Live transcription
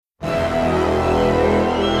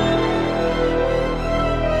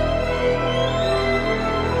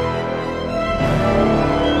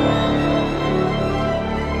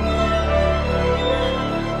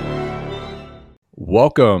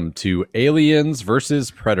Welcome to Aliens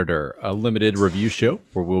versus Predator, a limited review show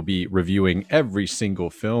where we'll be reviewing every single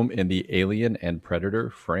film in the Alien and Predator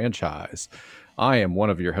franchise. I am one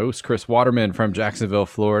of your hosts, Chris Waterman from Jacksonville,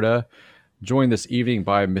 Florida, joined this evening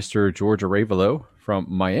by Mr. George Arevalo from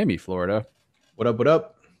Miami, Florida. What up, what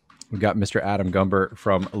up? We've got Mr. Adam Gumbert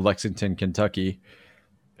from Lexington, Kentucky.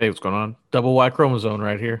 Hey, what's going on? Double Y chromosome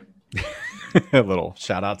right here. A little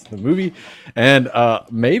shout out to the movie. And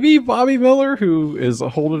maybe Bobby Miller, who is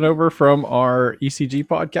holding over from our ECG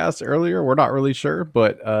podcast earlier. We're not really sure,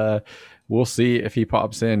 but we'll see if he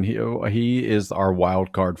pops in. He is our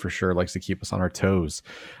wild card for sure, likes to keep us on our toes.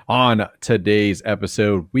 On today's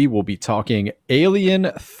episode, we will be talking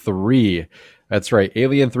Alien 3. That's right,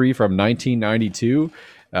 Alien 3 from 1992.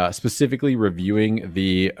 Specifically reviewing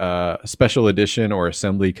the special edition or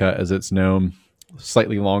assembly cut as it's known,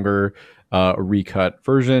 slightly longer recut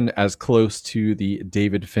version, as close to the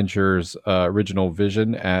David Fincher's original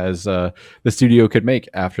vision as the studio could make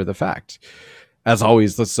after the fact. As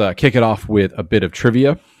always, let's kick it off with a bit of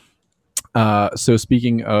trivia. So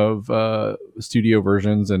speaking of studio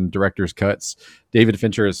versions and director's cuts, David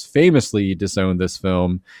Fincher has famously disowned this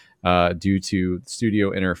film due to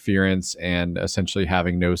studio interference and essentially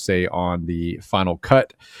having no say on the final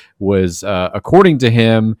cut. Was, according to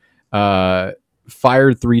him,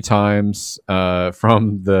 fired 3 times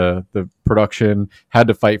from the production, had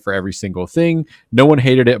to fight for every single thing. No one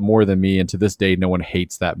hated it more than me, and to this day, no one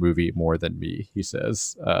hates that movie more than me, he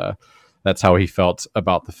says. That's how he felt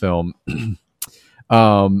about the film.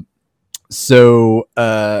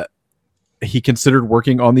 He considered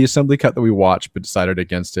working on the assembly cut that we watched, but decided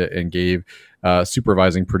against it and gave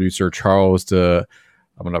supervising producer Charles de...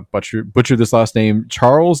 I'm going to butcher this last name,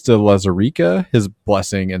 Charles de Lazarica, his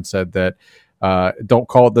blessing, and said that don't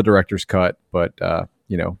call it the director's cut, but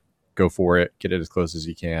go for it, get it as close as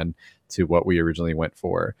you can to what we originally went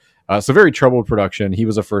for. So very troubled production. He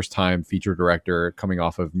was a first-time feature director coming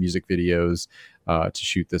off of music videos to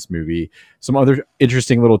shoot this movie. Some other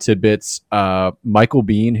interesting little tidbits. Michael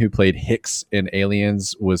Biehn, who played Hicks in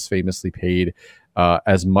Aliens, was famously paid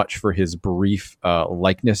as much for his brief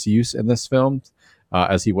likeness use in this film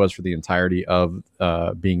as he was for the entirety of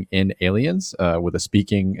being in Aliens, with a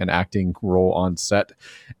speaking and acting role on set,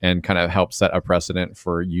 and kind of helped set a precedent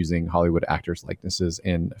for using Hollywood actors' likenesses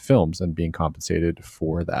in films and being compensated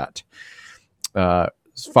for that.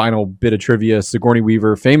 Final bit of trivia, Sigourney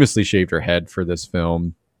Weaver famously shaved her head for this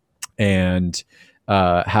film and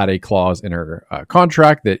had a clause in her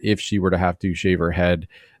contract that if she were to have to shave her head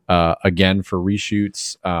again for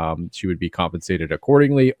reshoots, she would be compensated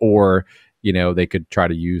accordingly, or they could try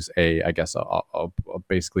to use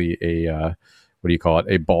basically a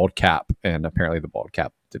bald cap, and apparently the bald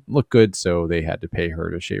cap didn't look good, so they had to pay her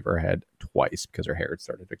to shave her head twice because her hair had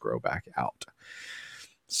started to grow back out.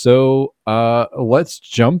 So let's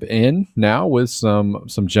jump in now with some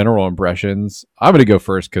general impressions. I'm going to go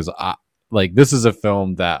first because this is a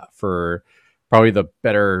film that for probably the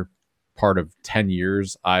better part of 10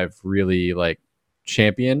 years I've really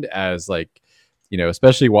championed as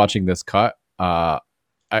especially watching this cut. I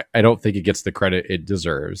don't think it gets the credit it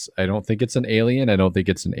deserves. I don't think it's an Alien. I don't think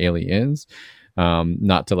it's an Aliens.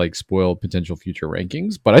 Not to spoil potential future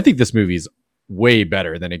rankings, but I think this movie's way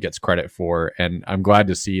better than it gets credit for. And I'm glad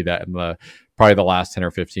to see that in probably the last 10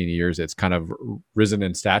 or 15 years, it's kind of risen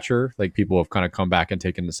in stature. People have kind of come back and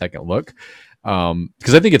taken a second look.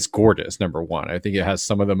 Because I think it's gorgeous, number one. I think it has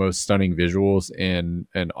some of the most stunning visuals in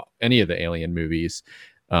any of the Alien movies.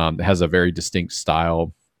 It has a very distinct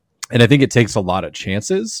style. And I think it takes a lot of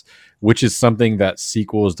chances, which is something that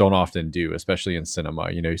sequels don't often do, especially in cinema.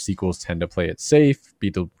 Sequels tend to play it safe, be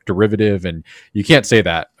derivative, and you can't say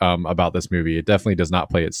that about this movie. It definitely does not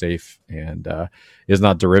play it safe and is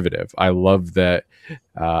not derivative. I love that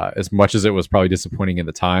as much as it was probably disappointing in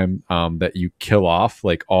the time, that you kill off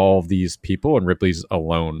all of these people and Ripley's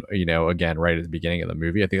alone, again, right at the beginning of the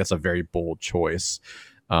movie. I think that's a very bold choice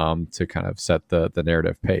to kind of set the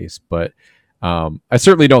narrative pace. But I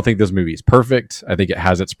certainly don't think this movie is perfect. I think it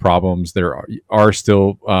has its problems. There are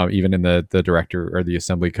still, even in the director or the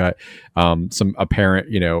assembly cut, some apparent,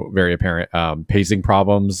 very apparent pacing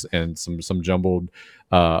problems and some jumbled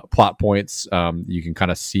plot points. You can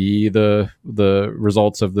kind of see the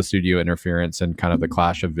results of the studio interference and kind of the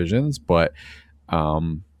clash of visions. But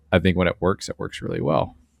I think when it works really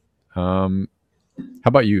well. How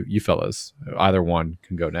about you fellas? Either one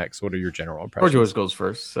can go next. What are your general impressions? George always goes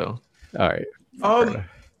first, so. All right.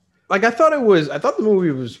 I thought the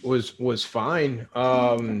movie was fine.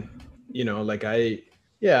 I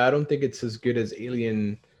don't think it's as good as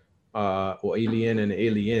Alien and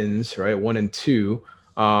Aliens, right? 1 and 2.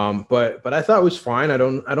 But I thought it was fine. I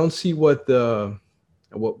don't see what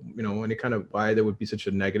any kind of why there would be such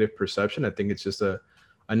a negative perception. I think it's just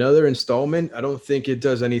another installment. I don't think it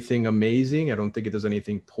does anything amazing. I don't think it does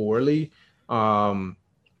anything poorly. Um,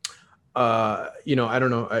 I don't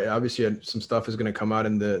know. Obviously, some stuff is going to come out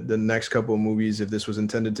in the next couple of movies if this was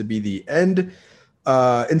intended to be the end.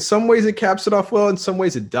 In some ways, it caps it off well. In some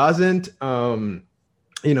ways, it doesn't.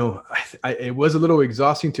 It was a little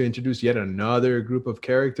exhausting to introduce yet another group of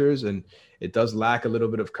characters, and it does lack a little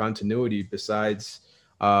bit of continuity. Besides,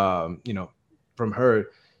 from her,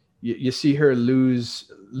 you see her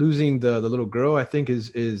losing the little girl. I think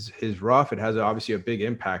is rough. It has obviously a big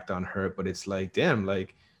impact on her, but it's like, damn,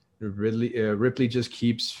 like Ripley just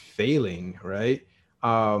keeps failing, right?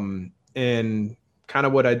 And kind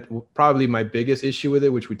of probably my biggest issue with it,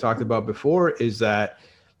 which we talked about before, is that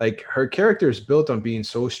like her character is built on being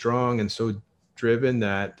so strong and so driven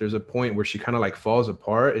that there's a point where she kind of like falls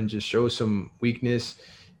apart and just shows some weakness.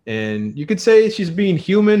 And you could say she's being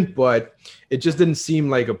human, but it just didn't seem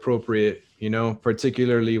like appropriate,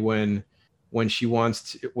 particularly when she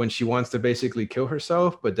wants to basically kill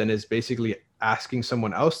herself, but then is basically asking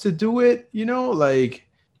someone else to do it, like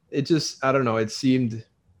it just, I don't know, it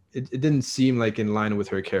didn't seem like in line with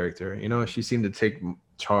her character. She seemed to take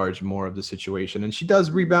charge more of the situation, and she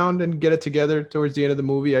does rebound and get it together towards the end of the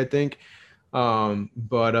movie, I think.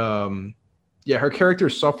 Yeah, her character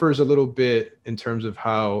suffers a little bit in terms of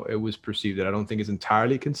how it was perceived. That I don't think is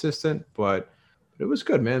entirely consistent, but it was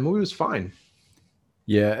good, man. The movie was fine.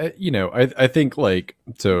 Yeah, I think like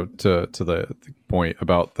to the point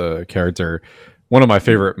about the character, one of my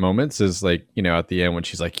favorite moments is like, at the end when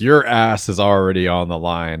she's like, your ass is already on the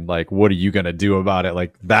line. Like, what are you going to do about it?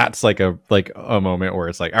 Like, that's like a moment where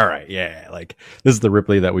it's like, all right, yeah, like this is the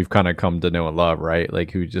Ripley that we've kind of come to know and love, right?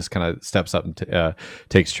 Like who just kind of steps up and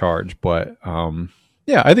takes charge. But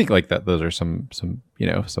yeah, I think like that, those are some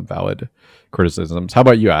valid criticisms. How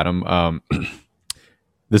about you, Adam?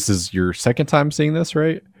 This is your second time seeing this,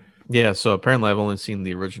 right? Yeah, so apparently I've only seen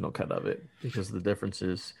the original cut of it because the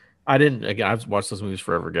differences. I've watched those movies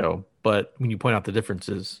forever ago, but when you point out the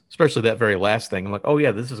differences, especially that very last thing, I'm like, oh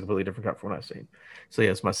yeah, this is a completely different cut from what I've seen. So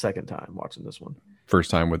yeah, it's my second time watching this one.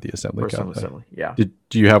 First time with the assembly cut. First time with assembly, yeah.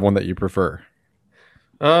 Do you have one that you prefer?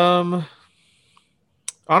 Honestly,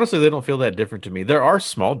 they don't feel that different to me. There are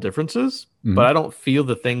small differences, but I don't feel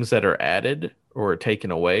the things that are added or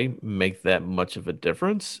taken away make that much of a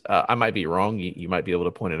difference. I might be wrong. You might be able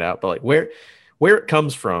to point it out, but like where it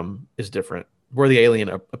comes from is different. Where the alien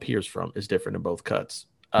appears from is different in both cuts.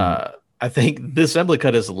 I think the assembly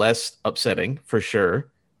cut is less upsetting for sure,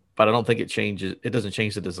 but I don't think it doesn't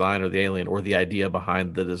change the design of the alien or the idea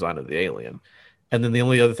behind the design of the alien. And then the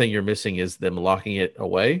only other thing you're missing is them locking it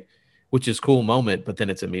away, which is a cool moment, but then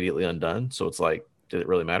it's immediately undone. So it's like, did it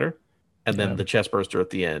really matter? And then the chest burster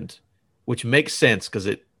at the end, which makes sense because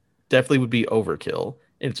it definitely would be overkill.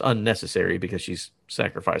 And it's unnecessary because she's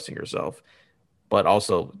sacrificing herself. But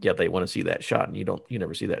also, yeah, they want to see that shot, and you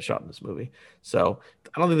never see that shot in this movie. So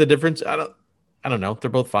I don't think the difference. I don't know.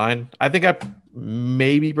 They're both fine. I think I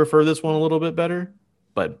maybe prefer this one a little bit better,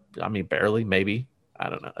 but I mean, barely, maybe. I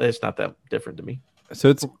don't know. It's not that different to me. So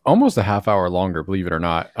it's almost a half hour longer, believe it or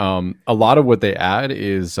not. A lot of what they add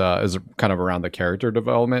is kind of around the character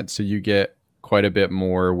development. So you get quite a bit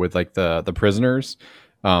more with like the prisoners,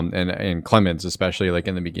 and Clemens, especially like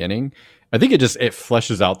in the beginning. I think it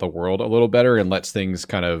fleshes out the world a little better and lets things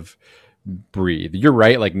kind of breathe. You're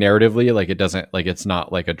right. Like narratively, like it doesn't, like it's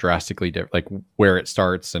not like a drastically different, like where it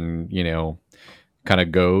starts and, kind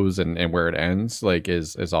of goes and where it ends, like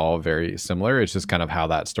is all very similar. It's just kind of how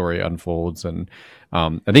that story unfolds. And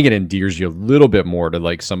I think it endears you a little bit more to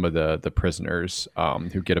like some of the prisoners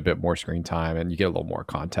who get a bit more screen time, and you get a little more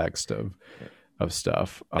context of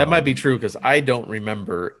stuff. That might be true because I don't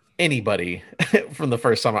remember anybody from the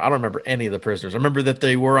first time. I don't remember any of the prisoners. I remember that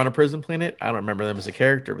they were on a prison planet. I don't remember them as a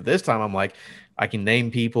character, but this time I'm like, I can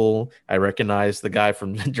name people. I recognize the guy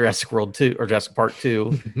from Jurassic World 2 or Jurassic Park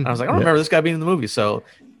 2. I was like, I don't remember this guy being in the movie. So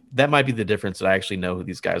that might be the difference, that I actually know who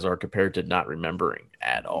these guys are compared to not remembering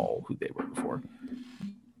at all who they were before.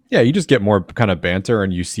 Yeah, you just get more kind of banter,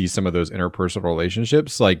 and you see some of those interpersonal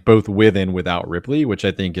relationships, like both with and without Ripley, which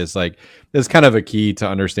I think is kind of a key to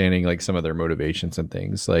understanding like some of their motivations and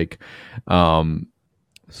things. Like,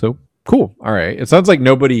 so cool. All right, it sounds like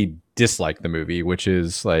nobody disliked the movie, which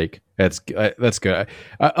is like that's good.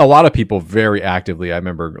 A lot of people very actively. I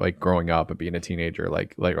remember like growing up and being a teenager,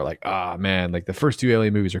 like are like, ah, man, like the first two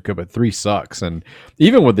Alien movies are good, but 3 sucks. And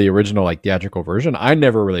even with the original like theatrical version, I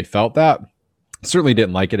never really felt that. Certainly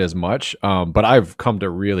didn't like it as much, but I've come to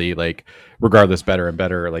really like regard this better and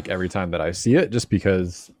better like every time that I see it, just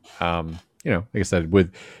because like I said,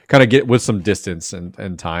 with kind of get with some distance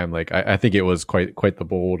and time, like I think it was quite the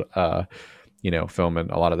bold film, and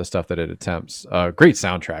a lot of the stuff that it attempts. Great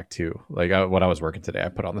soundtrack too. Like when I was working today, I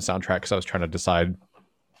put on the soundtrack because I was trying to decide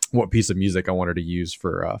what piece of music I wanted to use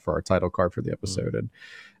for our title card for the episode, and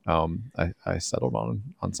I settled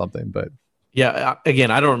on something. But yeah, again,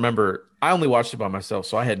 I don't remember. I only watched it by myself,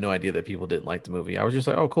 so I had no idea that people didn't like the movie. I was just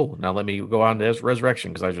like, oh, cool. Now let me go on to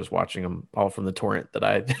Resurrection, because I was just watching them all from the torrent that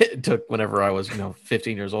I took whenever I was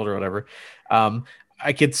 15 years old or whatever.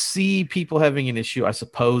 I could see people having an issue, I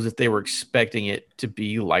suppose, if they were expecting it to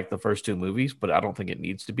be like the first two movies, but I don't think it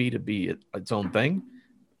needs to be its own thing.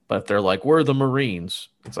 But if they're like, we're the Marines,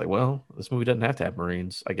 it's like, well, this movie doesn't have to have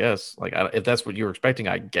Marines, I guess. Like, if that's what you were expecting,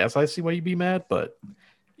 I guess I see why you'd be mad. But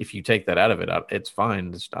if you take that out of it, it's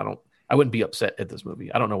fine. I wouldn't be upset at this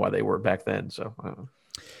movie. I don't know why they were back then. So I don't know.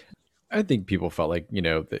 I think people felt like,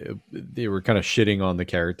 they were kind of shitting on the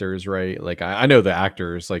characters, right? Like I know the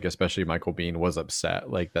actors, like especially Michael Biehn, was upset,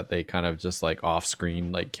 like that they kind of just like off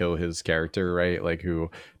screen, like kill his character, right? Like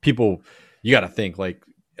who people, you got to think like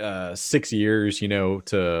 6 years, to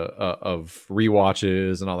of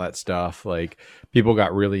rewatches and all that stuff. Like people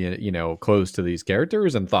got really, close to these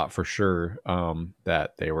characters and thought for sure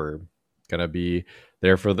that they were gonna be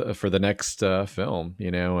there for the next film,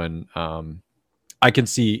 and I can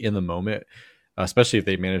see in the moment, especially if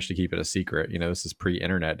they managed to keep it a secret. This is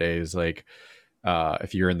pre-internet days. Like,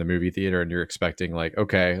 if you're in the movie theater and you're expecting, like,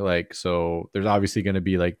 okay, like, so there's obviously going to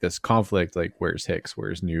be like this conflict. Like, where's Hicks?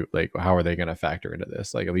 Where's Newt? Like, how are they going to factor into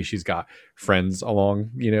this? Like, at least she's got friends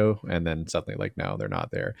along, and then suddenly, like, no, they're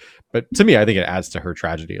not there. But to me, I think it adds to her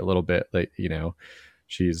tragedy a little bit. Like,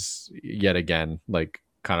 she's yet again, like,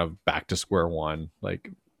 kind of back to square one, like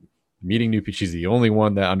meeting new people. She's the only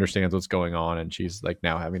one that understands what's going on, and she's like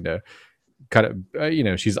now having to kind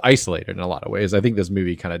of she's isolated in a lot of ways. I think this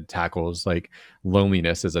movie kind of tackles like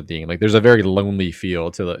loneliness as a theme. Like there's a very lonely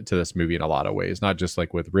feel to this movie in a lot of ways, not just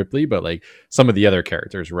like with Ripley, but like some of the other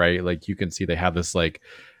characters, right? Like you can see they have this like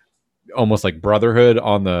almost like brotherhood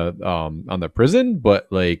on the prison, but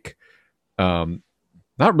like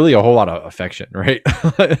not really a whole lot of affection, right?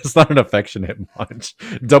 It's not an affectionate bunch.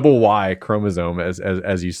 Double Y chromosome,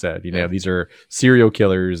 as you said. These are serial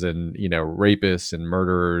killers and rapists and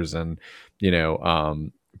murderers and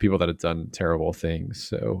people that have done terrible things.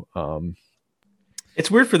 So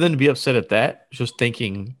it's weird for them to be upset at that. Just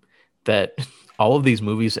thinking that all of these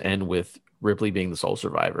movies end with Ripley being the sole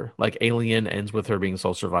survivor. Like Alien ends with her being the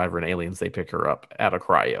sole survivor, and Aliens, they pick her up out of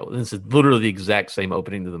cryo. This is literally the exact same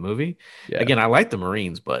opening to the movie. Yeah. Again, I like the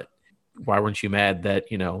Marines, but why weren't you mad that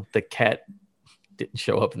the cat didn't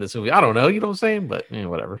show up in this movie? I don't know, you know what I'm saying? But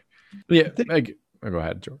whatever. Yeah, go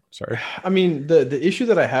ahead, Joe. Sorry. I mean, the issue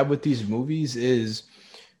that I have with these movies is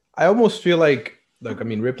I almost feel like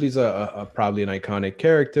Ripley's a probably an iconic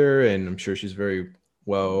character, and I'm sure she's very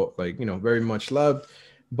well, very much loved.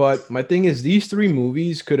 But my thing is, these three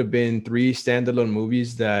movies could have been three standalone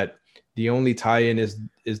movies that the only tie-in is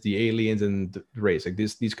the aliens and the race. Like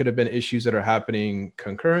these could have been issues that are happening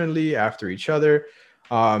concurrently after each other.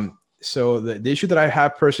 So the issue that I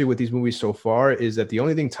have personally with these movies so far is that the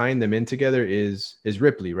only thing tying them in together is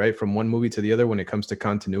Ripley, right? From one movie to the other when it comes to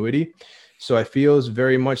continuity. So I feel it's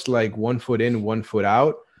very much like one foot in, one foot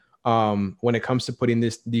out when it comes to putting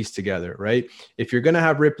these together, right? If you're gonna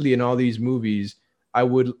have Ripley in all these movies, I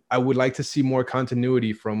would like to see more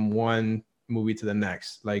continuity from one movie to the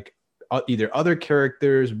next, like either other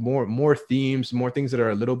characters, more themes, more things that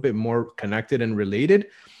are a little bit more connected and related,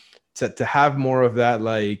 to have more of that.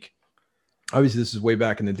 Like obviously this is way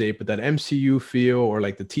back in the day, but that MCU feel or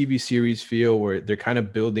like the TV series feel where they're kind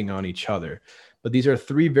of building on each other. But these are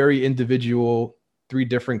three very individual, three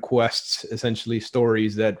different quests, essentially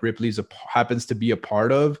stories that Ripley's happens to be a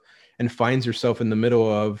part of and finds herself in the middle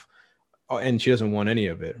of. And she doesn't want any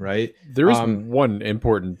of it, right? There is one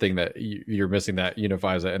important thing that you're missing that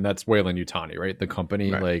unifies it, and that's Weyland-Yutani, right? The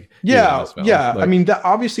company, right. Like yeah. Like, I mean, that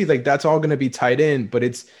obviously, like that's all going to be tied in, but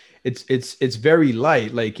it's very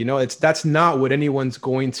light. Like that's not what anyone's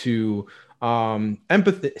going to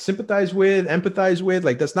sympathize with, empathize with.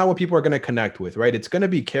 Like that's not what people are going to connect with, right? It's going to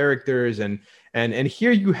be characters and And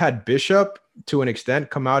here you had Bishop to an extent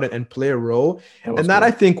come out and play a role, and that cool.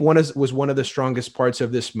 I think was one of the strongest parts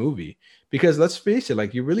of this movie, because let's face it,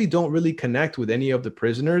 like you really don't really connect with any of the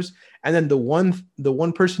prisoners, and then the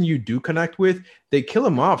one person you do connect with, they kill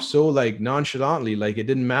him off so like nonchalantly, like it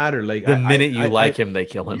didn't matter. Like the minute you like him, they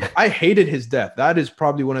kill him. I hated his death. That is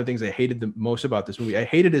probably one of the things I hated the most about this movie. I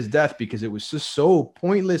hated his death because it was just so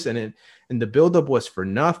pointless, and the buildup was for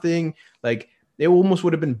nothing. Like it almost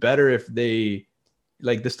would have been better if they,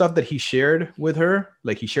 like the stuff that he shared with her,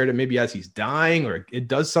 like he shared it maybe as he's dying, or it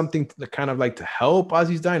does something to kind of like to help as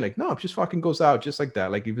he's dying. Like, no, it just fucking goes out just like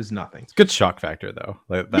that. Like it was nothing. It's good shock factor though.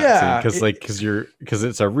 Like that, yeah. Because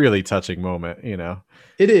it's a really touching moment, you know?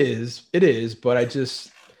 It is. But I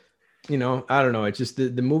just, I don't know. It's just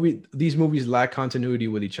these movies lack continuity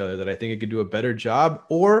with each other that I think it could do a better job,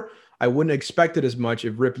 or I wouldn't expect it as much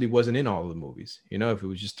if Ripley wasn't in all of the movies. If it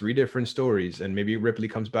was just 3 different stories, and maybe Ripley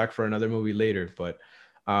comes back for another movie later. But,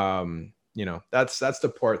 that's the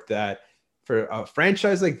part that for a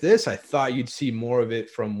franchise like this, I thought you'd see more of it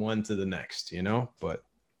from one to the next, but.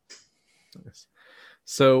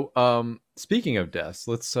 So speaking of deaths,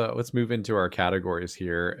 let's move into our categories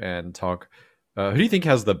here and talk. Who do you think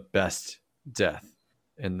has the best death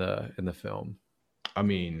in the film? I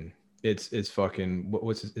mean, it's fucking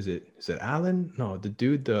is it Alan? No, the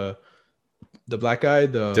dude, the black guy,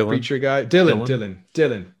 the Dylan? preacher guy,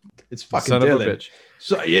 Dylan. It's fucking Son Dylan. Of a bitch.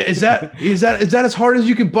 So yeah, is that as hard as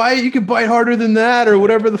you can bite? You can bite harder than that, or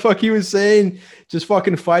whatever the fuck he was saying. Just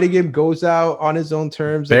fucking fighting him, goes out on his own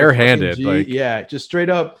terms, barehanded. Yeah, just straight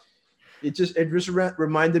up. It just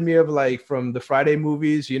reminded me of like from the Friday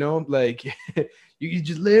movies, like you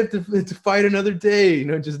just live to fight another day.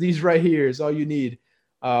 Just these right here is all you need.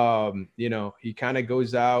 He kind of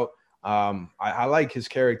goes out. I like his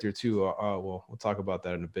character too. We'll talk about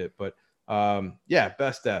that in a bit, but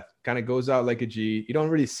best death kind of goes out like a G. You don't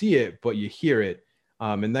really see it, but you hear it.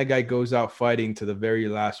 And that guy goes out fighting to the very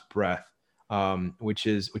last breath, which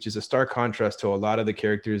is a stark contrast to a lot of the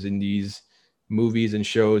characters in these movies and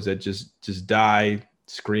shows that just die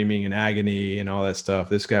screaming in agony and all that stuff.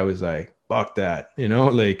 This guy was like, fuck that,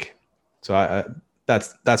 so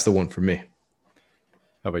that's the one for me.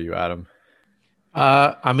 How about you, Adam?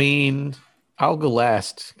 I mean, I'll go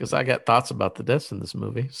last because I got thoughts about the deaths in this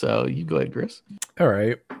movie. So you go ahead, Chris. All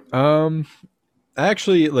right.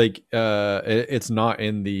 Actually, it's not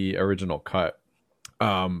in the original cut.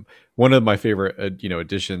 One of my favorite,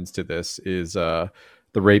 additions to this is the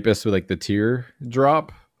rapist with the tear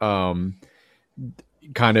drop, kind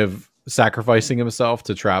of sacrificing himself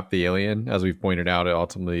to trap the alien. As we've pointed out, it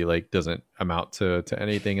ultimately doesn't amount to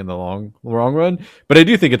anything in the long run, but I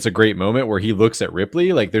do think it's a great moment where he looks at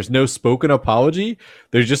Ripley. There's no spoken apology,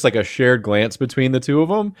 there's just a shared glance between the two of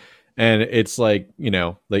them, and it's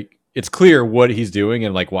it's clear what he's doing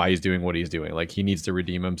and why he's doing what he's doing. He needs to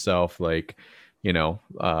redeem himself, and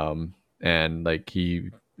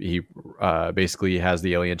he basically has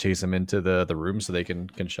the alien chase him into the room so they can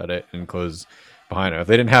shut it and close behind him. If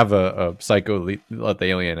they didn't have a psycho let the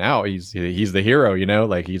alien out, he's the hero,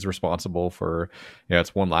 he's responsible for,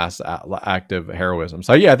 it's one last act of heroism.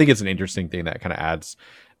 So yeah, I think it's an interesting thing that kind of adds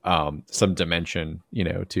some dimension,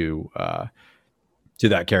 to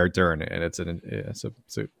that character, and it's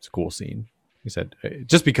a cool scene. He said,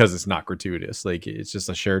 just because it's not gratuitous, it's just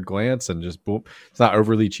a shared glance and just boom, it's not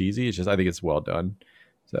overly cheesy. It's just, I think it's well done.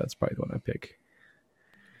 So that's probably the one I pick.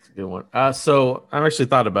 Good one. So I've actually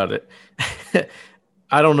thought about it.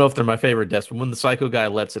 I don't know if they're my favorite deaths, but when the psycho guy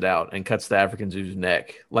lets it out and cuts the African dude's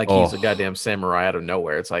neck he's a goddamn samurai out of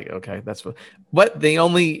nowhere, it's okay, that's what. But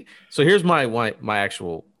so here's my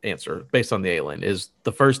actual answer based on the alien is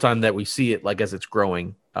the first time that we see it as it's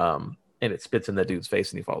growing, and it spits in that dude's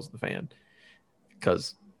face and he falls in the fan.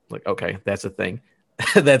 Because okay, that's a thing.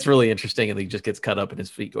 That's really interesting, and he just gets cut up and his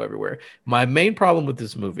feet go everywhere. My main problem with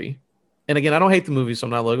this movie, and again, I don't hate the movie, so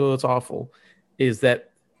I'm not oh, it's awful, is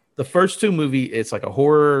that the first 2 movies, it's a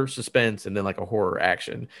horror suspense and then a horror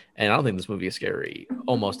action. And I don't think this movie is scary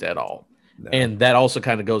almost at all. No. And that also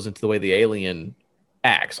kind of goes into the way the alien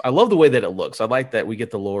acts. I love the way that it looks. I like that we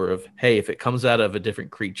get the lore of, hey, if it comes out of a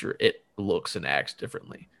different creature, it looks and acts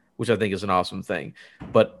differently, which I think is an awesome thing.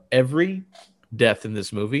 But every death in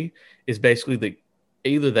this movie is basically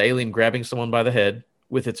either the alien grabbing someone by the head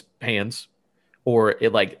with its hands, or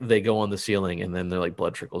it they go on the ceiling and then their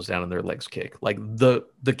blood trickles down and their legs kick. The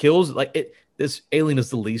kills, this alien is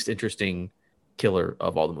the least interesting killer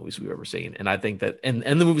of all the movies we've ever seen. And I think that and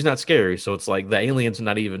the movie's not scary, so it's the alien's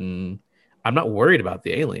not even, I'm not worried about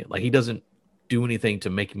the alien. He doesn't do anything to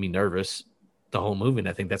make me nervous the whole movie. And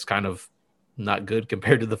I think that's kind of not good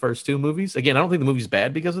compared to the first two movies. Again, I don't think the movie's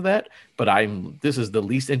bad because of that, but this is the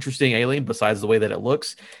least interesting Alien besides the way that it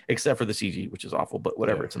looks, except for the CG, which is awful, but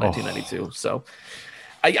whatever. It's 1992. So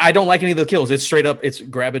I don't like any of the kills. It's straight up, it's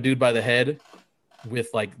grab a dude by the head with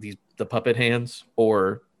like the puppet hands,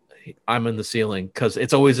 or I'm in the ceiling, because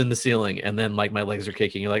it's always in the ceiling, and then like my legs are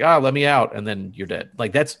kicking. You're like, let me out, and then you're dead.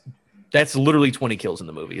 Like that's literally 20 kills in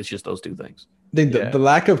the movie. It's just those two things. I think the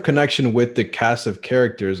lack of connection with the cast of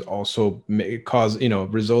characters also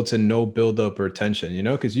results in no buildup or tension,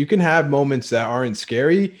 because you can have moments that aren't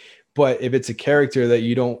scary, but if it's a character that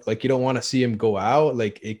you don't want to see him go out,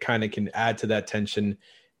 like it kind of can add to that tension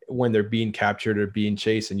when they're being captured or being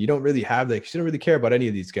chased, and you don't really have that. You don't really care about any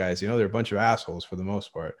of these guys. They're a bunch of assholes for the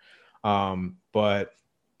most part. But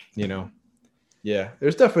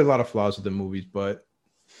there's definitely a lot of flaws with the movies, but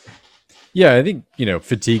yeah, I think,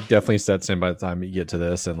 fatigue definitely sets in by the time you get to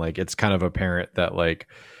this. And like, it's kind of apparent that like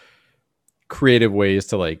creative ways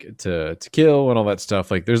to kill and all that stuff,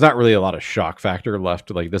 like there's not really a lot of shock factor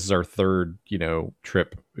left. Like this is our third,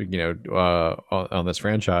 trip, on this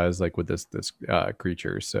franchise, like with this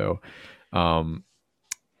creature. So,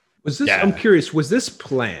 was this, I'm curious, was this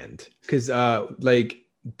planned? Because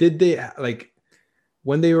did they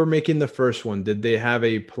when they were making the first one, did they have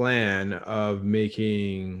a plan of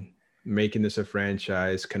making this a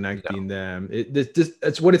franchise, connecting them?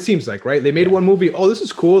 That's what it seems like, right? They made one movie. Oh, this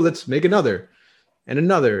is cool. Let's make another and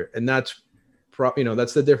another. And that's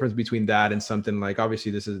that's the difference between that and something like,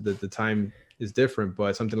 obviously this is the time is different,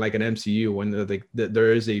 but something like an MCU, when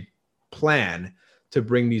there is a plan to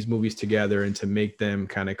bring these movies together and to make them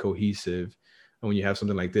kind of cohesive. And when you have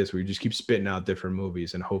something like this, where you just keep spitting out different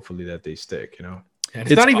movies and hopefully that they stick, And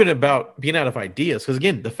it's not even about being out of ideas, because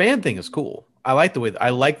again, the fan thing is cool. I like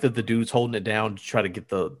that the dude's holding it down to try to get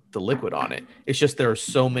the liquid on it. It's just there are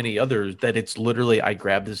so many others that it's literally, I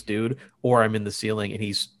grab this dude or I'm in the ceiling and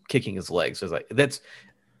he's kicking his legs. It's like,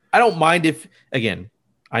 I don't mind if, again,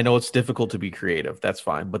 I know it's difficult to be creative. That's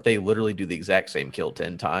fine. But they literally do the exact same kill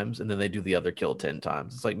 10 times and then they do the other kill 10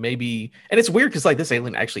 times. It's like maybe, and it's weird because like this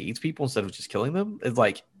alien actually eats people instead of just killing them. It's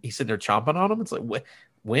like he's sitting there chomping on them. It's like,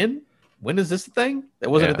 when is this a thing? That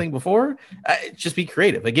wasn't a thing before. Just be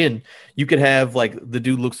creative. Again, you could have like the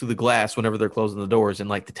dude looks through the glass whenever they're closing the doors and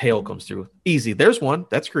like the tail comes through. Easy. There's one.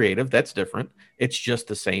 That's creative. That's different. It's just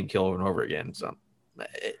the same kill over and over again. So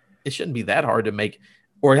it shouldn't be that hard to make,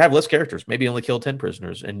 or have less characters. Maybe only kill 10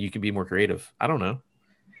 prisoners and you can be more creative. I don't know.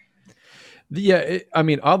 Yeah,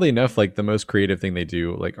 oddly enough, like the most creative thing they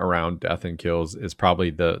do like around death and kills is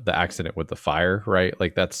probably the accident with the fire, right?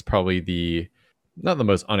 Like that's probably not the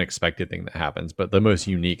most unexpected thing that happens, but the most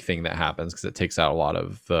unique thing that happens, because it takes out a lot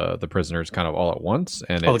of the prisoners kind of all at once.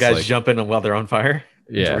 And all the guys jumping while they're on fire.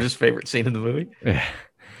 Yeah, George's favorite scene in the movie. Yeah.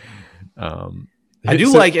 I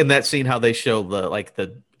do like in that scene how they show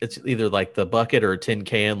it's either like the bucket or a tin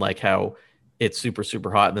can, like how it's super,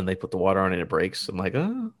 super hot and then they put the water on and it breaks. I'm like,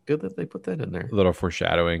 oh, good that they put that in there. A little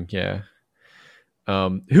foreshadowing. Yeah.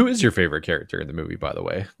 Who is your favorite character in the movie, by the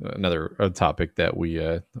way? Another topic that we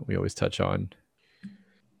always touch on.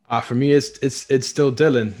 For me, it's still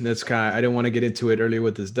Dylan. That's I didn't want to get into it earlier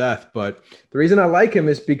with his death, but the reason I like him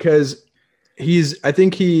is because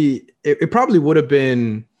it probably would have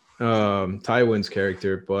been Tywin's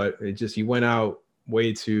character, but he went out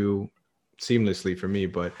way too seamlessly for me.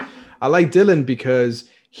 But I like Dylan because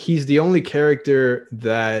he's the only character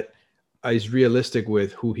that is realistic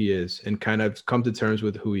with who he is and kind of come to terms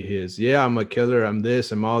with who he is. Yeah, I'm a killer. I'm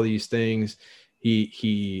this. I'm all these things.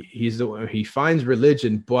 He finds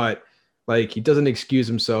religion, but like he doesn't excuse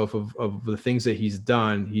himself of the things that he's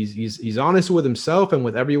done. He's honest with himself and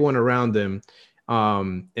with everyone around him,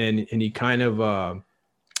 and he kind of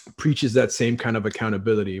preaches that same kind of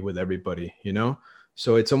accountability with everybody.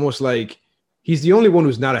 So it's almost like he's the only one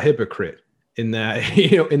who's not a hypocrite in that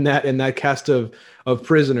in that cast of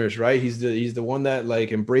prisoners, right? He's the one that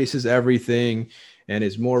like embraces everything and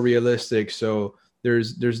is more realistic. So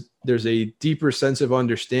there's a deeper sense of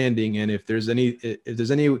understanding, and if there's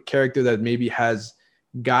any character that maybe has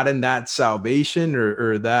gotten that salvation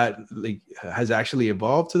or that like has actually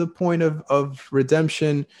evolved to the point of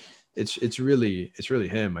redemption, it's really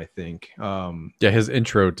him, I think. His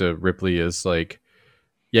intro to Ripley is like,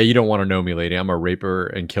 yeah, you don't want to know me, lady. I'm a raper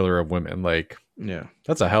and killer of women. Like, yeah,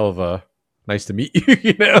 that's a hell of a nice to meet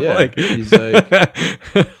you. Yeah, like he's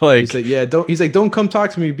like, yeah, don't come talk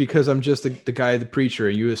to me because I'm just the guy, the preacher,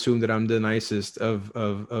 and you assume that I'm the nicest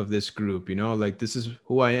of this group. Like this is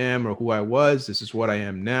who I am or who I was. This is what I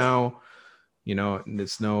am now. And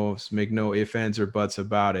it's make no ifs, ands, or buts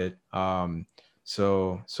about it.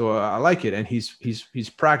 So I like it, and he's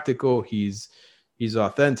practical. He's he's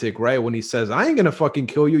authentic, right? When he says, I ain't gonna fucking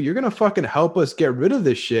kill you, you're gonna fucking help us get rid of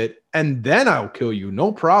this shit, and then I'll kill you.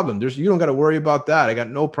 No problem. You don't gotta worry about that. I got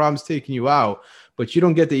no problems taking you out, but you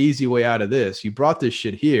don't get the easy way out of this. You brought this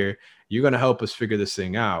shit here. You're gonna help us figure this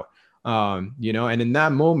thing out. And in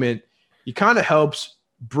that moment, he kind of helps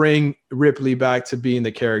bring Ripley back to being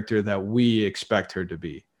the character that we expect her to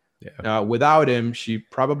be. Yeah. Without him, she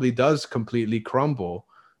probably does completely crumble.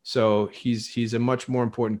 So he's a much more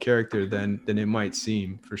important character than it might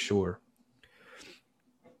seem, for sure.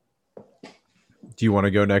 Do you want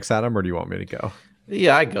to go next, Adam, or do you want me to go?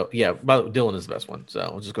 Yeah, I go. Yeah, Dylan is the best one. So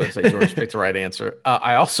I'll just go ahead and say George picked the right answer.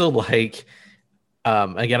 I also like,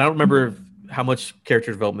 again, I don't remember how much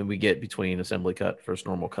character development we get between assembly cut versus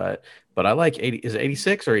normal cut, but I like 80. Is it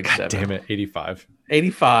 86 or 87? God damn it, 85.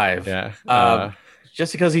 85. Yeah.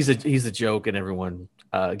 Just because he's a joke and everyone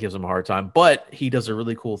gives him a hard time, but he does a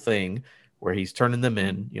really cool thing where he's turning them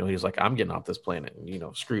in. He's like, I'm getting off this planet,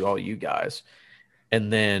 and, screw all you guys.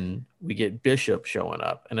 And then we get Bishop showing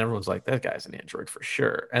up, and everyone's like, that guy's an android for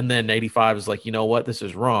sure. And then 85 is like, you know what? This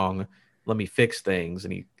is wrong. Let me fix things.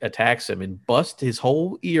 And he attacks him and busts his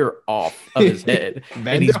whole ear off of his head.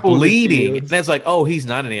 And he's bleeding. And it's like, oh, he's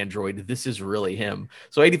not an android. This is really him.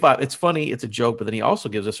 So 85, it's funny. It's a joke. But then he also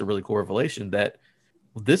gives us a really cool revelation that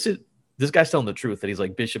this guy's telling the truth, that he's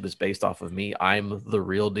like, Bishop is based off of me. I'm the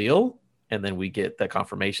real deal. And then we get that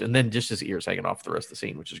confirmation. And then just his ears hanging off the rest of the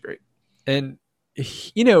scene, which is great. And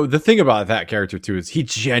the thing about that character too is he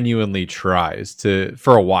genuinely tries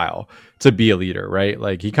for a while to be a leader, right?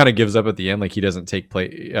 Like he kind of gives up at the end, like he doesn't take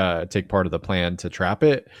part of the plan to trap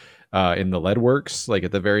it in the lead works, like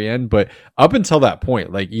at the very end. But up until that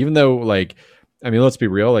point, like even though, like, I mean, let's be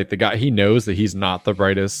real, like the guy, he knows that he's not the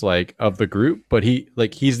brightest like of the group, but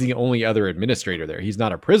he's the only other administrator there. He's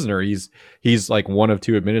not a prisoner. He's like one of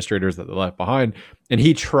two administrators that they left behind, and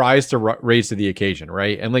he tries to raise to the occasion,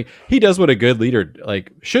 right? And like he does what a good leader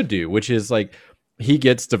like should do, which is like he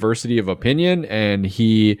gets diversity of opinion and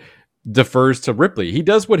he defers to Ripley. He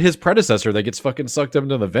does what his predecessor that gets fucking sucked up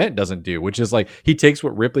into the vent doesn't do, which is like he takes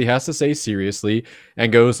what Ripley has to say seriously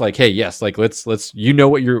and goes like, hey, yes, like let's what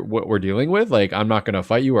we're dealing with. Like I'm not gonna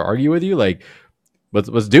fight you or argue with you. Like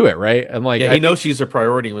let's do it, right? And like he knows she's a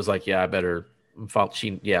priority and was like, yeah, I better follow.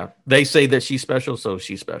 They say that she's special, so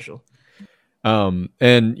she's special. And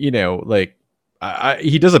like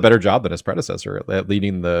he does a better job than his predecessor at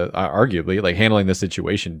leading arguably like handling the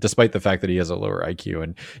situation, despite the fact that he has a lower IQ.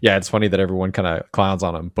 And yeah, it's funny that everyone kind of clowns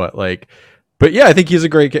on him, but yeah, I think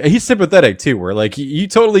he's sympathetic too, where like you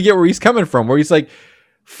totally get where he's coming from, where he's like,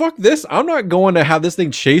 fuck this, I'm not going to have this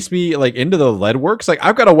thing chase me like into the lead works. Like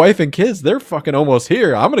I've got a wife and kids, they're fucking almost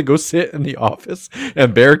here. I'm gonna go sit in the office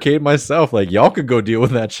and barricade myself. Like y'all could go deal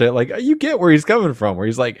with that shit. Like you get where he's coming from, where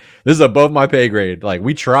he's like, this is above my pay grade. Like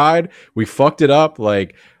we tried, we fucked it up.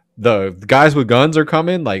 Like the guys with guns are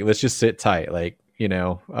coming. Like let's just sit tight. Like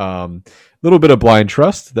little bit of blind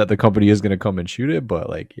trust that the company is gonna come and shoot it, but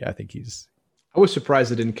like yeah, I think I was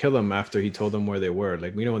surprised they didn't kill him after he told them where they were.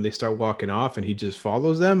 Like, when they start walking off and he just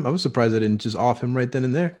follows them, I was surprised they didn't just off him right then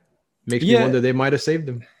and there. Makes me wonder they might have saved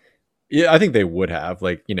him. Yeah, I think they would have,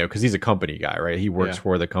 like, because he's a company guy, right? He works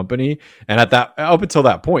for the company. And up until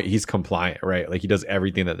that point, he's compliant, right? Like he does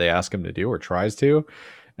everything that they ask him to do or tries to.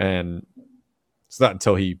 And it's not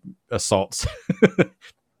until he assaults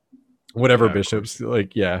whatever bishops,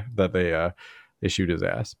 that they shoot his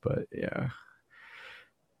ass. But yeah.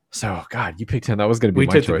 So, God, you picked him. That was going to be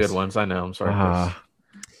my choice. We picked the good ones. I know. I'm sorry.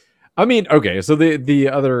 I mean, okay. So the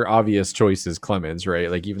other obvious choice is Clemens,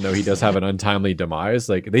 right? Like, even though he does have an untimely demise,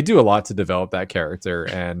 like they do a lot to develop that character,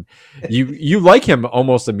 and you like him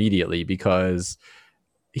almost immediately because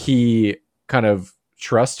he kind of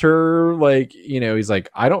trusts her. Like, he's like,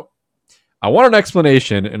 I want an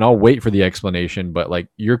explanation, and I'll wait for the explanation. But like,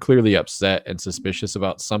 you're clearly upset and suspicious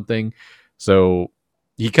about something, so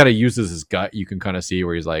he kind of uses his gut. You can kind of see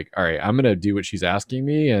where he's like, all right, I'm going to do what she's asking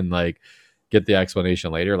me and like get the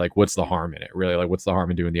explanation later. Like, what's the harm in it? Really? Like, what's the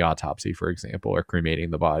harm in doing the autopsy, for example, or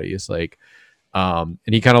cremating the bodies? Like, and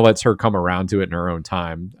he kind of lets her come around to it in her own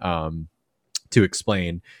time to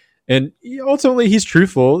explain. And ultimately he's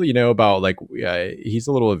truthful, about like, he's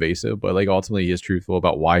a little evasive, but like ultimately he is truthful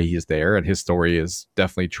about why he is there. And his story is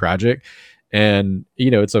definitely tragic. And,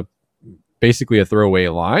 it's basically a throwaway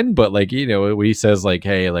line, but like, when he says like,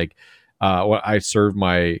 hey, like, I served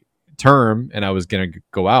my term and I was going to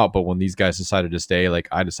go out, but when these guys decided to stay, like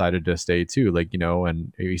I decided to stay too, like,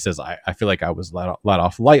 and he says, I feel like I was let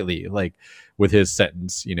off lightly, like with his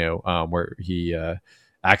sentence, where he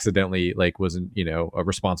accidentally like wasn't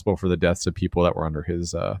responsible for the deaths of people that were under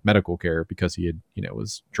his medical care because he had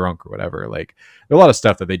was drunk or whatever. Like there's a lot of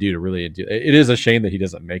stuff that they do to really it is a shame that he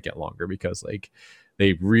doesn't make it longer, because like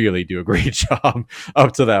they really do a great job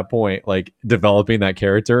up to that point, like developing that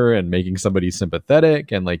character and making somebody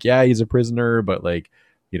sympathetic, and like, yeah, he's a prisoner, but like,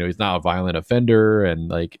 he's not a violent offender. And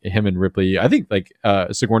like him and Ripley, I think like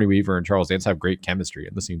Sigourney Weaver and Charles Dance have great chemistry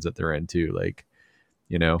in the scenes that they're in too. Like,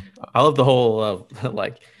 I love the whole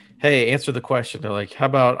like, hey, answer the question. They're like, how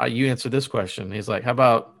about you answer this question? He's like, how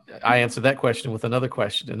about I answer that question with another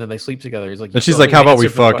question, and then they sleep together. He's like, and she's like, how about we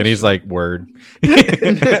fuck? And he's like, word. I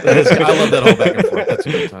love that whole back and forth. That's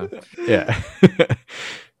a good time. Yeah.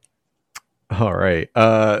 All right.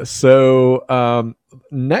 So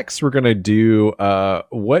next we're gonna do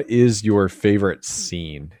what is your favorite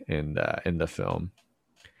scene in the film?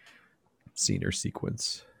 Scene or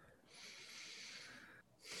sequence?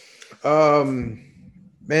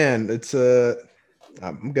 Man, it's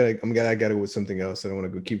I gotta go with something else. I don't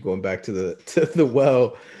want to keep going back to the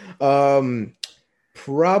well.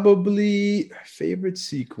 Probably favorite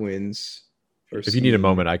sequence. If you need a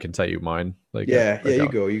moment, I can tell you mine. Like you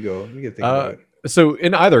go. You can think about it. So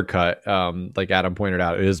in either cut, like Adam pointed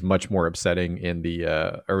out, it is much more upsetting in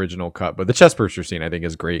the original cut, but the chest burster scene I think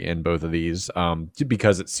is great in both of these,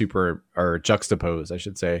 because it's super, or juxtaposed, I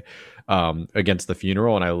should say, against the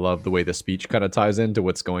funeral. And I love the way the speech kind of ties into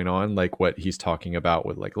what's going on, like what he's talking about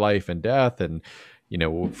with like life and death, and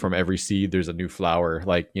from every seed there's a new flower.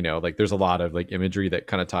 Like like there's a lot of like imagery that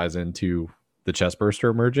kind of ties into the chest burster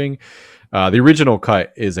emerging. The original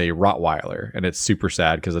cut is a Rottweiler, and it's super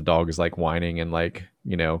sad because the dog is like whining and like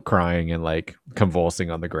crying and like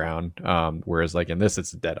convulsing on the ground, whereas like in this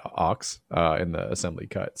it's a dead ox in the assembly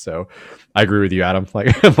cut. So I agree with you, Adam.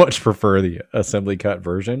 Like I much prefer the assembly cut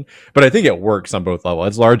version, but I think it works on both levels.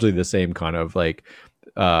 It's largely the same kind of like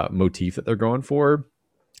motif that they're going for.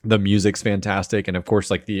 The music's fantastic, and of course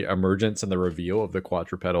like the emergence and the reveal of the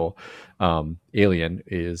quadrupedal alien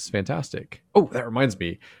is fantastic. Oh, that reminds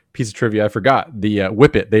me, piece of trivia I forgot, the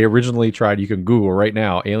Whippet. They originally tried, you can Google right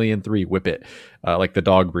now, Alien 3 Whippet, like the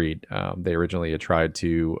dog breed. They originally had tried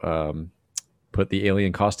to put the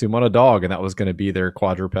alien costume on a dog, and that was going to be their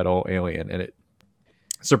quadrupedal alien, and it,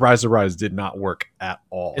 surprise did not work at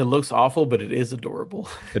all. It looks awful, but it is adorable.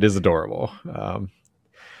 It is adorable. But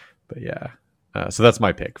yeah. So that's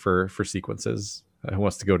my pick for sequences. Who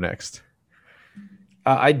wants to go next?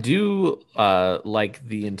 I do like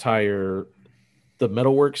the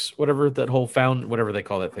Metalworks, whatever that whole whatever they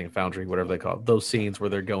call that thing, foundry, whatever they call it, those scenes where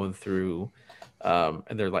they're going through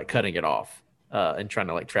and they're like cutting it off and trying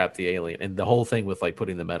to like trap the alien, and the whole thing with like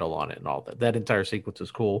putting the metal on it and all that. That entire sequence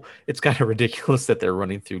is cool. It's kind of ridiculous that they're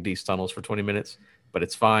running through these tunnels for 20 minutes. But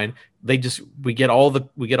it's fine. We get all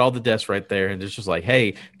the deaths right there, and it's just like,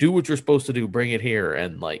 hey, do what you're supposed to do, bring it here.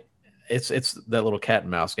 And like it's that little cat and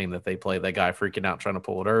mouse game that they play, that guy freaking out trying to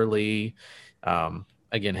pull it early.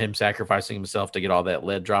 Again, him sacrificing himself to get all that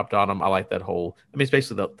lead dropped on him. I like that whole, it's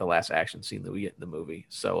basically the last action scene that we get in the movie.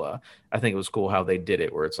 So I think it was cool how they did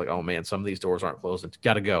it, where it's like, oh man, some of these doors aren't closed. It's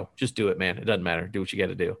gotta go. Just do it, man. It doesn't matter. Do what you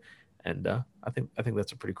gotta do. And I think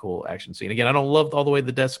that's a pretty cool action scene. Again, I don't love all the way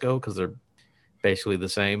the deaths go because they're basically the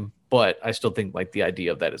same, but I still think like the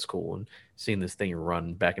idea of that is cool, and seeing this thing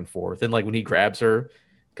run back and forth, and like when he grabs her,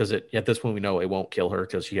 because at this point we know it won't kill her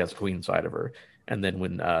because she has a queen inside of her, and then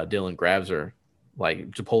when Dylan grabs her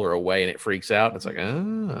like to pull her away and it freaks out, it's like,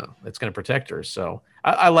 oh, it's going to protect her. So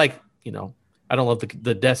I like, I don't love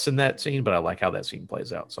the deaths in that scene, but I like how that scene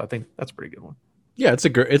plays out. So I think that's a pretty good one. Yeah, it's a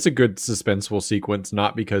good suspenseful sequence,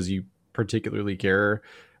 not because you particularly care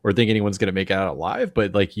or think anyone's going to make it out alive,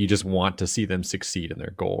 but like you just want to see them succeed in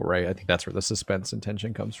their goal, right? I think that's where the suspense and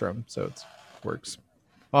tension comes from. So it works.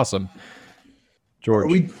 Awesome.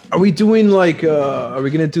 George, are we doing like are we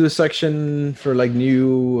going to do a section for like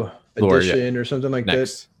new edition or something like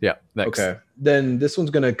next. that? Yeah, next. Okay, then this one's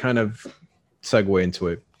going to kind of segue into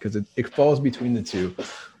it because it falls between the two.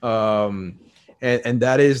 And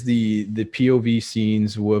that is the POV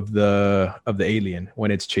scenes of the alien when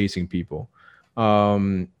it's chasing people.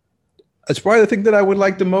 It's probably the thing that I would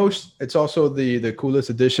like the most. It's also the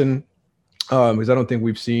coolest addition because I don't think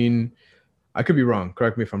we've seen, I could be wrong,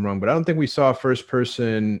 correct me if I'm wrong, but I don't think we saw first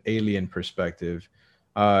person alien perspective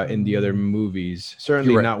in the other movies.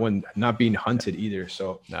 Certainly right. not being hunted either.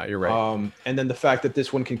 So no, you're right. And then the fact that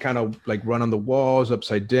this one can kind of like run on the walls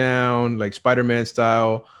upside down, like Spider-Man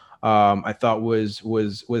style, I thought was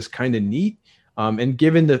kind of neat. And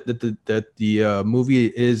given that the movie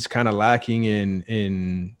is kind of lacking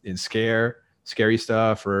in scary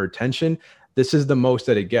stuff or tension, this is the most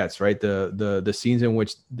that it gets, right? The scenes in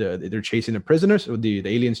which they're chasing the prisoners, or the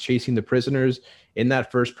aliens chasing the prisoners in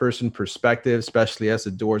that first person perspective, especially as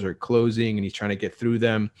the doors are closing and he's trying to get through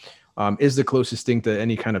them, is the closest thing to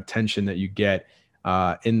any kind of tension that you get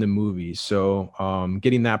in the movie. So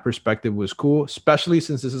getting that perspective was cool, especially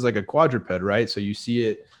since this is like a quadruped, right? So you see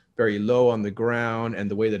it very low on the ground,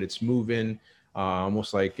 and the way that it's moving,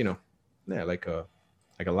 almost like, like a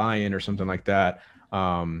lion or something like that.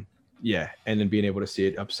 Yeah, and then being able to see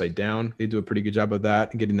it upside down, they do a pretty good job of that,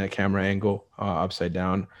 and getting that camera angle upside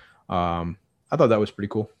down. I thought that was pretty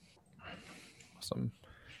cool. Awesome.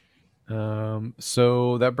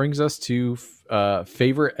 So that brings us to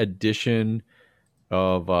favorite addition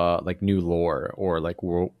of like new lore or like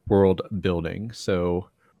world building. So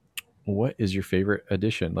what is your favorite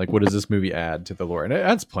addition? Like, what does this movie add to the lore? And it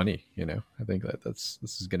adds plenty, I think this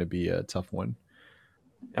is going to be a tough one.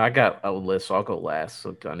 I got a list, so I'll go last.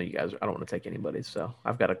 So I know you guys, I don't want to take anybody, so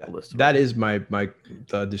I've got a list. That is the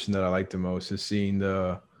addition that I like the most, is seeing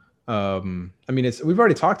the I mean, we've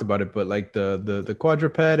already talked about it, but like the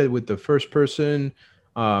quadruped with the first person,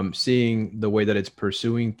 seeing the way that it's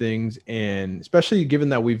pursuing things, and especially given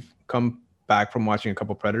that we've come back from watching a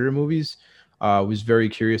couple Predator movies, was very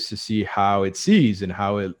curious to see how it sees and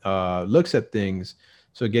how it looks at things.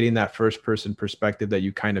 So getting that first person perspective that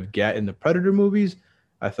you kind of get in the Predator movies,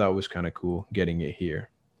 I thought was kind of cool getting it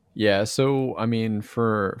here. Yeah, so I mean,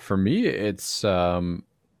 for me, it's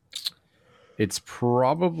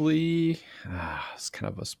probably it's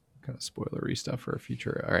kind of spoilery stuff for a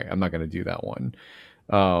future. All right, I'm not going to do that one.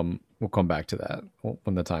 We'll come back to that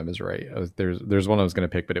when the time is right. There's one I was going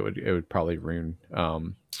to pick, but it would probably ruin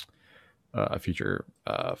a future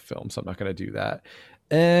film, so I'm not going to do that.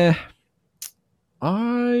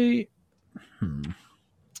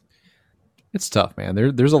 It's tough, man.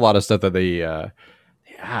 There's a lot of stuff that they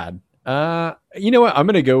add. You know what? I'm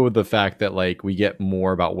gonna go with the fact that like we get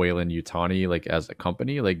more about Weyland-Yutani like as a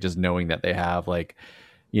company, like just knowing that they have like,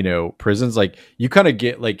 prisons. Like you kind of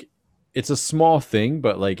get like, it's a small thing,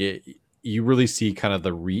 but like you really see kind of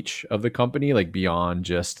the reach of the company, like beyond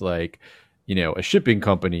just like, a shipping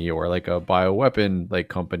company or like a bioweapon like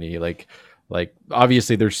company, like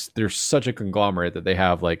obviously there's such a conglomerate that they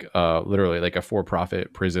have like literally like a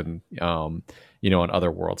for-profit prison on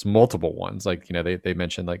other worlds, multiple ones, like they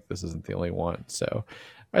mentioned like this isn't the only one. So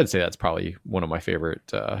I'd say that's probably one of my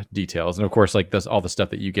favorite details. And of course, like all the stuff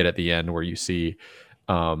that you get at the end where you see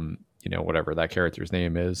whatever that character's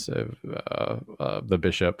name is, the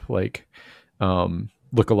bishop, like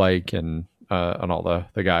look-alike, and all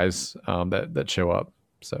the guys that show up.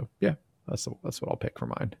 So yeah, that's what I'll pick for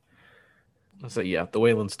mine. So yeah, the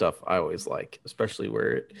Weyland stuff I always like, especially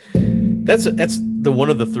where that's the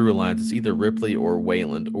one of the through lines. It's either Ripley or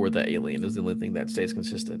Weyland or the alien is the only thing that stays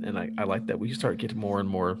consistent, and I like that we start getting more and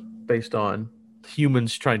more based on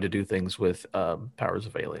humans trying to do things with powers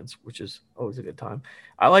of aliens, which is always a good time.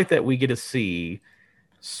 I like that we get to see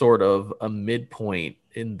sort of a midpoint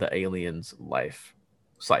in the alien's life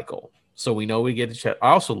cycle, so we know we get to check. I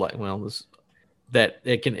also like that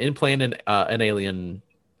it can implant an alien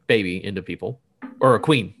baby into people, or a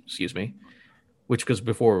queen, excuse me, which, because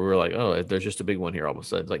before we were like, oh, there's just a big one here all of a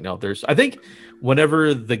sudden. It's like, no, I think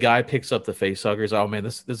whenever the guy picks up the face huggers, oh man,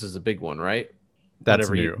 this is a big one, right? That's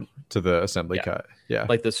new to the assembly cut. Yeah,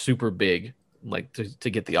 like the super big, like to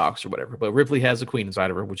get the ox or whatever. But Ripley has a queen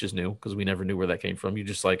inside of her, which is new because we never knew where that came from. You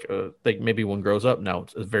just like maybe one grows up. No,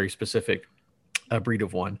 it's a very specific breed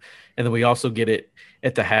of one. And then we also get it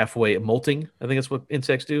at the halfway molting. I think that's what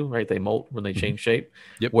insects do, right? They molt when they change shape.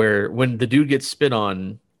 Yep. Where when the dude gets spit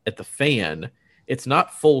on at the fan, it's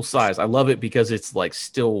not full size. I love it because it's like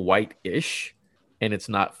still white-ish and it's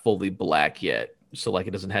not fully black yet. So like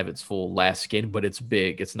it doesn't have its full last skin, but it's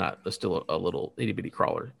big. It's not still a little itty bitty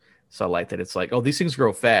crawler. So I like that it's like, oh, these things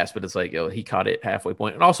grow fast, but it's like, oh, he caught it halfway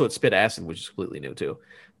point. And also it spit acid, which is completely new too.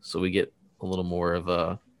 So we get a little more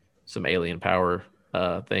of some alien power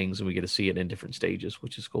things, and we get to see it in different stages,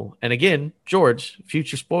 which is cool. And again, George,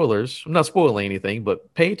 future spoilers. I'm not spoiling anything,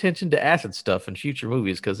 but pay attention to acid stuff in future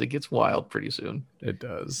movies because it gets wild pretty soon. It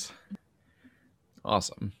does.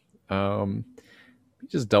 Awesome.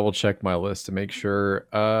 Just double check my list to make sure.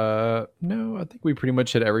 No, I think we pretty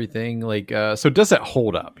much hit everything. Like, so does it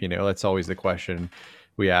hold up? That's always the question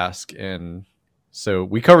we ask. And so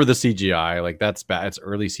we cover the CGI. Like, that's bad. It's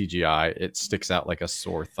early CGI. It sticks out like a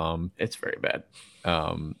sore thumb. It's very bad.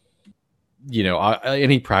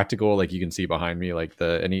 Any practical, like you can see behind me, like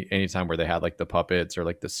any time where they had like the puppets or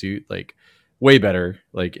like the suit, like way better.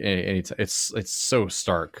 Like it's so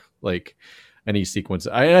stark. Like any sequence,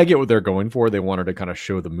 I get what they're going for. They wanted to kind of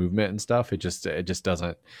show the movement and stuff. It just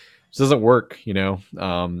doesn't This doesn't work, you know.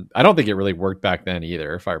 I don't think it really worked back then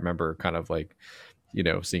either. If I remember, kind of like, you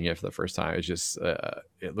know, seeing it for the first time, it's just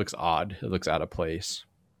it looks odd. It looks out of place.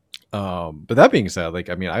 But that being said, like,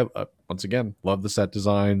 I mean, I once again love the set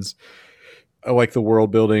designs. I like the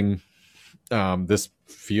world building. This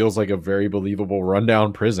feels like a very believable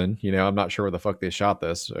rundown prison. You know, I'm not sure where the fuck they shot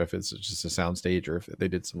this, if it's just a sound stage or if they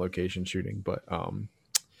did some location shooting, but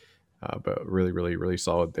really, really, really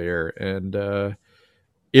solid there. And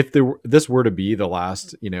if this were to be the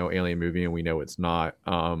last, you know, Alien movie, and we know it's not,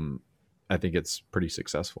 I think it's pretty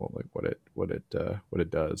successful. Like what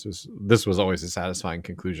it does. This was always a satisfying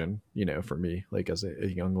conclusion, you know, for me, like as a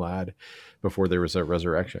young lad before there was a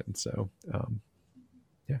resurrection. So,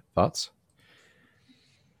 yeah, thoughts?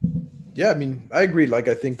 Yeah, I mean, I agree. Like,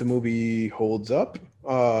 I think the movie holds up.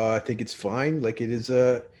 I think it's fine. Like, it's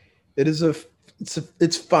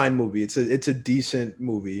fine movie. It's a decent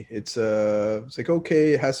movie. It's like,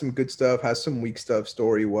 okay, it has some good stuff, has some weak stuff,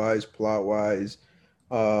 story wise, plot wise,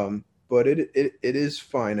 but it is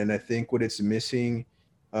fine. And I think what it's missing,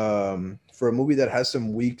 for a movie that has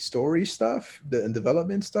some weak story stuff, and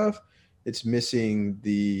development stuff, it's missing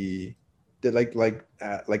the like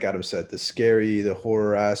Adam said, the scary, the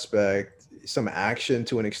horror aspect, some action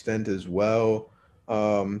to an extent as well.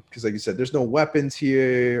 Because like you said, there's no weapons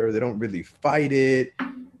here, or they don't really fight it,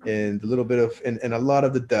 and a little bit of and a lot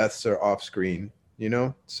of the deaths are off screen, you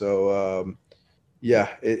know. So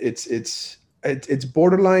yeah, it's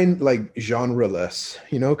borderline like genre-less,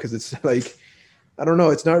 you know, because it's like, I don't know,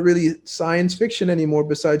 it's not really science fiction anymore.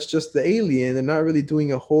 Besides just the alien, they're not really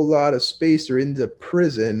doing a whole lot of space. They're in the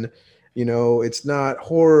prison, you know. It's not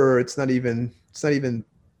horror. It's not even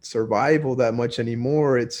survival that much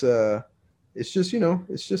anymore. It's just, you know,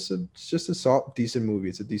 it's just a decent movie.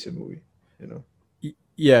 It's a decent movie, you know.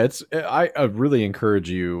 Yeah, I really encourage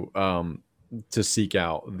you to seek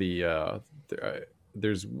out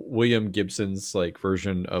there's William Gibson's like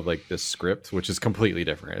version of like this script, which is completely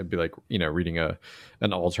different. It'd be like, you know, reading an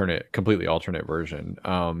completely alternate version.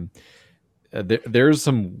 There's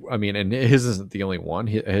some, I mean, and his isn't the only one.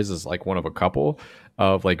 His is like one of a couple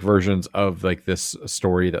of like versions of like this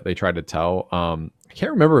story that they try to tell. I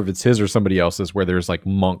can't remember if it's his or somebody else's, where there's like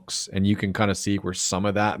monks, and you can kind of see where some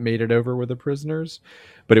of that made it over with the prisoners,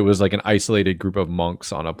 but it was like an isolated group of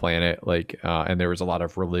monks on a planet, like, and there was a lot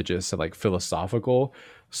of religious and like philosophical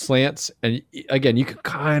slants. And again, you could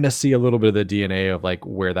kind of see a little bit of the DNA of like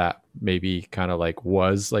where that maybe kind of like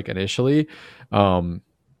was like initially.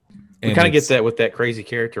 We kind of get that with that crazy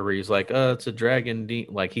character where he's like, it's a dragon.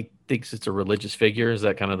 Like he thinks it's a religious figure. Is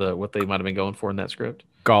that kind of what they might have been going for in that script?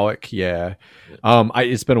 Gallic, yeah.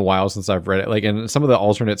 It's been a while since I've read it. Like, and some of the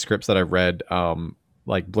alternate scripts that I've read,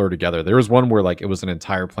 like blur together. There was one where like it was an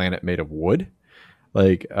entire planet made of wood.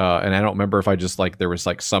 Like, and I don't remember if I just like there was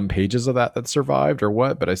like some pages of that survived or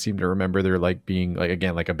what, but I seem to remember there like being like,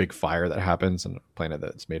 again, like a big fire that happens on a planet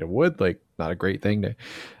that's made of wood. Like, not a great thing to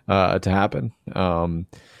happen.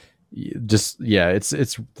 Just, yeah, it's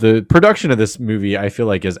the production of this movie, I feel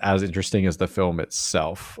like, is as interesting as the film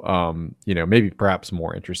itself. You know, maybe perhaps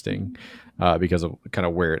more interesting because of kind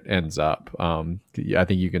of where it ends up. I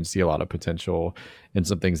think you can see a lot of potential in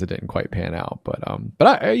some things that didn't quite pan out, but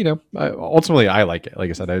I you know, ultimately I like it. Like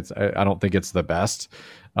I said, I don't think it's the best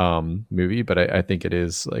movie, but I think it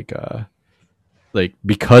is like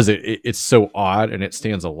because it's so odd and it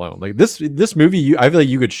stands alone. Like this movie, I feel like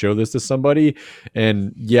you could show this to somebody,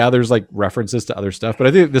 and yeah, there's like references to other stuff, but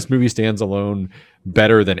I think this movie stands alone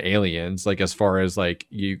better than Aliens. Like, as far as like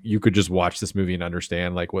you could just watch this movie and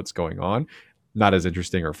understand like what's going on. Not as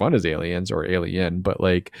interesting or fun as Aliens or Alien, but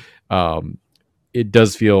like it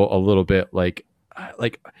does feel a little bit like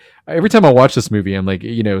every time I watch this movie, I'm like,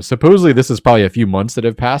 you know, supposedly this is probably a few months that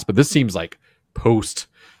have passed, but this seems like post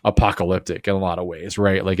apocalyptic in a lot of ways,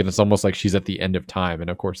 right? Like, and it's almost like she's at the end of time, and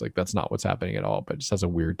of course, like, that's not what's happening at all, but it just has a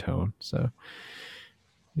weird tone. So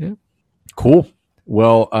yeah, cool.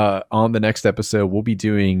 Well, on the next episode, we'll be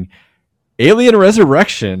doing Alien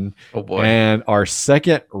Resurrection. Oh boy. And our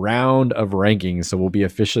second round of rankings, so we'll be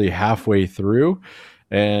officially halfway through,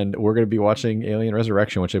 and we're going to be watching Alien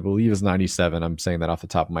Resurrection, which I believe is 97. I'm saying that off the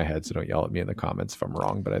top of my head, so don't yell at me in the comments if I'm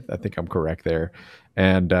wrong, but I think I'm correct there.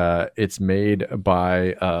 And it's made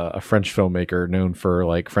by a French filmmaker known for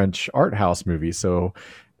like French art house movies. So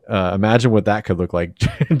imagine what that could look like,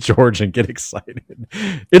 George, and get excited.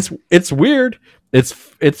 It's weird.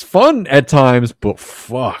 It's fun at times, but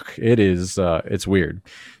fuck, it's weird.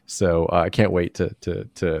 So I can't wait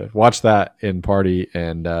to watch that in party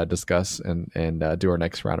and discuss and do our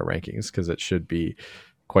next round of rankings, because it should be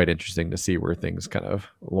quite interesting to see where things kind of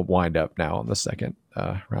wind up now on the second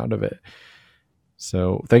round of it.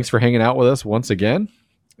 So thanks for hanging out with us once again.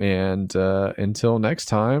 And until next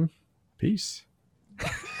time, peace. I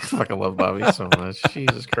fucking love Bobby so much.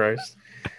 Jesus Christ.